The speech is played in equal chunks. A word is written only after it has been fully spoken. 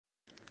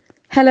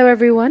Hello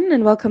everyone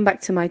and welcome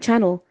back to my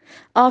channel.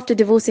 After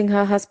divorcing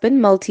her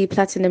husband,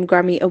 multi-platinum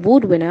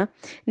Grammy-award winner,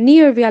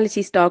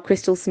 neo-reality star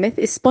Crystal Smith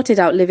is spotted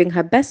out living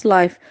her best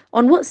life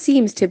on what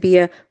seems to be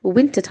a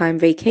wintertime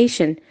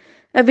vacation.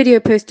 A video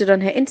posted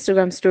on her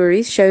Instagram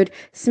stories showed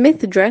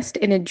Smith dressed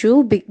in a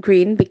jewel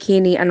green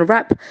bikini and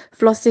wrap,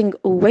 flossing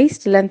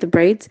waist-length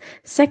braids.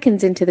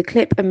 Seconds into the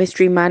clip, a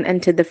mystery man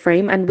entered the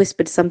frame and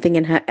whispered something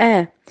in her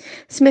ear.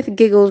 Smith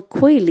giggled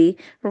coyly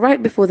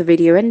right before the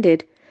video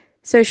ended.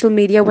 Social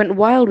media went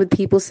wild with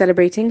people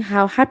celebrating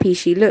how happy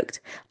she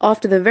looked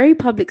after the very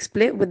public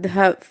split with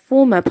her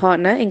former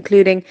partner,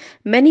 including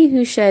many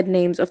who shared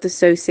names of the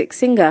So Sick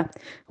singer.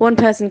 One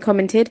person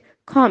commented,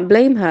 "Can't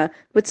blame her,"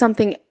 with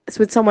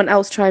someone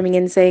else chiming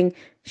in saying,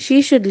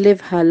 "She should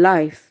live her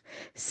life."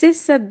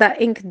 Sis said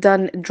that ink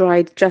done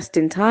dried just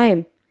in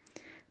time.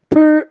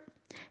 Per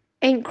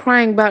ain't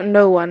crying about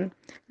no one.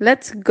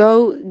 Let's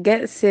go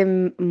get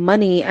some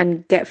money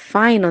and get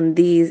fine on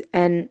these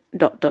and ...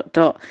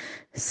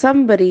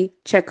 Somebody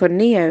check on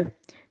Neo.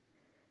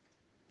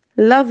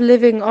 Love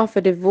living off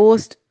a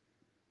divorced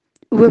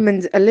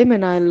woman's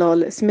alumni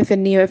lol. Smith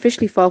and Neo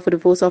officially filed for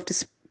divorce after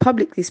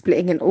publicly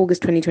splitting in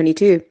August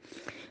 2022.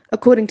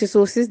 According to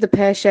sources, the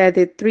pair share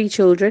their three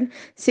children,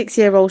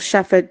 6-year-old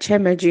Shaffer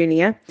Chema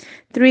Jr.,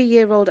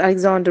 3-year-old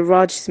Alexander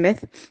Raj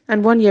Smith,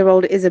 and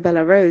 1-year-old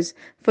Isabella Rose,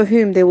 for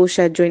whom they will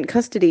share joint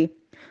custody.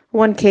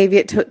 One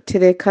caveat to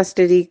their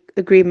custody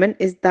agreement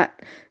is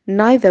that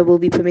neither will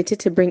be permitted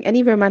to bring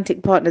any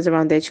romantic partners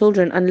around their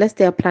children unless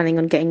they are planning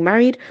on getting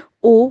married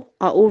or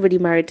are already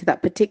married to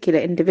that particular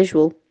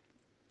individual.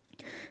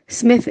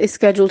 Smith is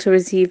scheduled to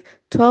receive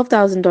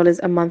 $12,000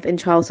 a month in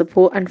child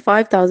support and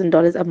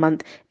 $5,000 a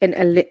month in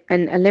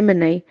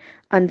alimony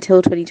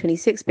until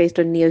 2026 based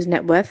on Neo's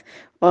net worth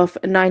of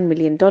 $9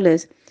 million.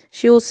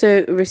 She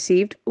also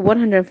received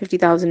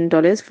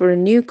 $150,000 for a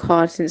new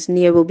car since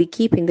Neo will be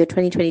keeping the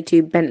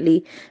 2022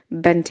 Bentley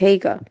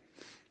Bentayga.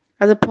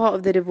 As a part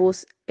of the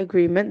divorce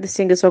agreement, the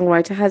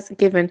singer-songwriter has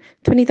given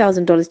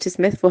 $20,000 to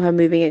Smith for her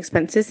moving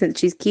expenses since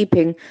she's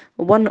keeping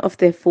one of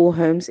their 4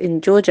 homes in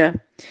Georgia.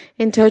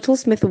 In total,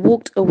 Smith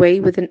walked away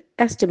with an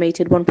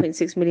estimated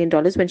 $1.6 million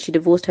when she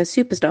divorced her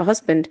superstar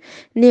husband.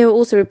 Neo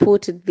also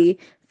reportedly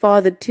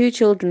fathered 2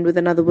 children with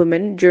another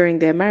woman during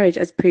their marriage,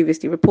 as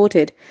previously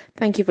reported.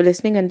 Thank you for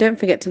listening, and don't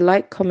forget to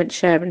like, comment,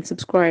 share, and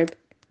subscribe.